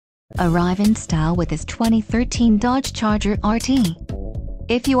Arrive in style with this 2013 Dodge Charger RT.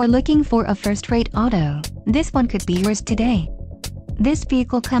 If you are looking for a first-rate auto, this one could be yours today. This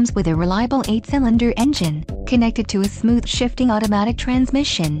vehicle comes with a reliable 8-cylinder engine, connected to a smooth shifting automatic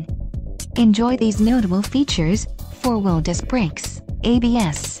transmission. Enjoy these notable features: 4-wheel disc brakes,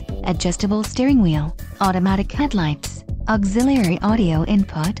 ABS, adjustable steering wheel, automatic headlights, auxiliary audio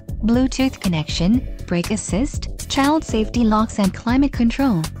input, Bluetooth connection, brake assist, child safety locks and climate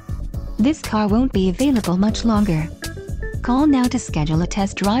control. This car won't be available much longer. Call now to schedule a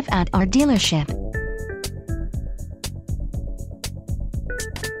test drive at our dealership.